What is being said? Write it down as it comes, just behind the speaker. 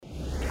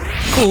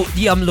kieku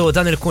jagħmlu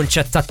dan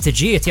il-kunċett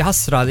tat-tiġijiet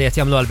jaħasra li qed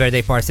jagħmlu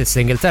għall-birthday parties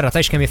fl-Ingilterra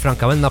tgħix kemm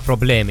jifrankawilna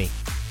problemi.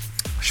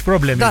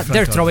 X'problemi?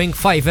 They're throwing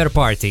fiver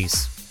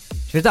parties.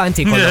 Ġirda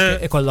inti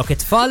ikollok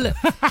it-tfal,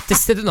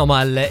 tistidinhom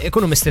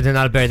ikunu mistidin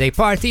għall-birthday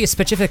party,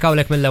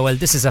 jispeċifikawlek mill-ewwel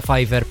this is a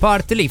fiver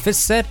party li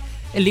jfisser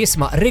illi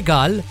jisma'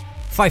 rigal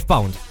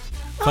 £5.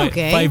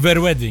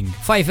 Fiver wedding.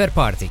 Fiver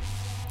party.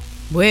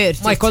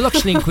 Ma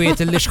jkollokx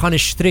l-inkwiet illi x'ħan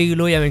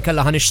ixtrilu jew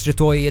inkella ħan ixtri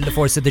toj li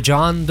forsi diġà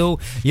għandu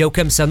jew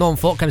kemm se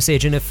nonfoq kemm se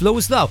jiġi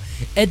flus daw.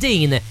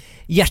 Qegħdin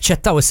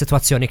jaċċettaw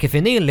is-sitwazzjoni kif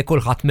inhi li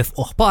kulħadd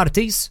mifquh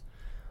parties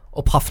u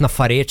bħafna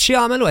affarijiet xi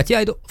jagħmlu qed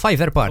jgħidu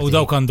fiver party. U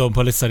dawk għandhom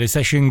palissa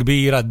recession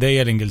kbira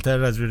għaddejja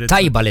l-Ingilterra.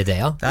 Tajba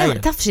l-idea.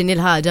 Taf x'inhi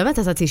l-ħaġa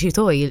meta tagħti xi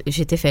toj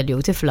xi tifel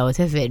jew tifla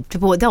whatever.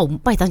 Tipo daw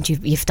ma jtantx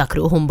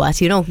jiftakru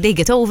mbagħad, they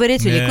get over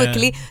it really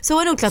quickly. So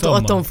għanu tla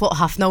toqgħodhom fuq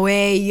ħafna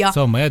wejja.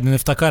 Somma jedni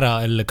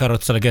niftakara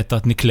l-karozza li qed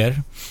tatni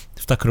Claire.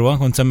 Tiftakruha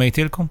kont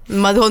semmejtilkom?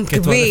 Madon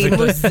kbir,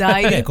 mhux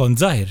żgħir.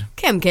 Kont żgħir.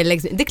 Kemm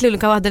kellek dik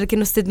l-unika waħda li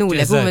kienu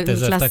stidnulek u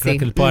mill-klassi.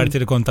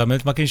 Il-party li kont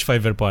għamilt ma kienx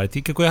fiver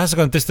party. Kieku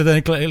jħassek kont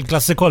tistiden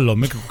il-klassi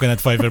kollhom, kieku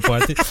kienet fiver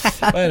party.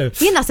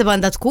 Jien naħseb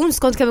għandha tkun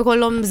skont kemm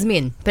ikollhom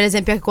żmien.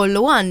 Pereżempju jekk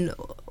ikollu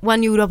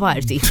 €1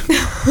 party.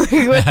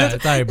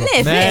 Tajba.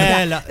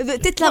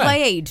 Titla by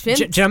age.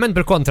 Ġeneralment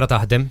bil-kontra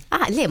taħdem.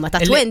 Le, ma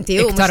ta'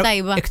 20 u mhux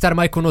tajba. Iktar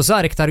ma jkunu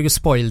żgħar iktar you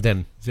spoil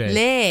them.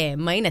 Le,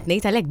 ma jien qed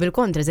ngħid għalhekk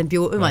bil-kontra,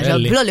 eżempju, immaġna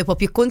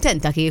bl-lollipop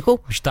jikkuntenta kieku.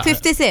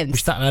 50 cents.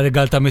 Biex taqla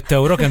rigal ta'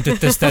 €100 kemm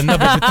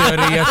tittestenna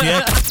bil-teorija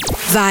tiegħek.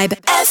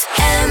 Vibe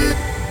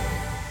FM.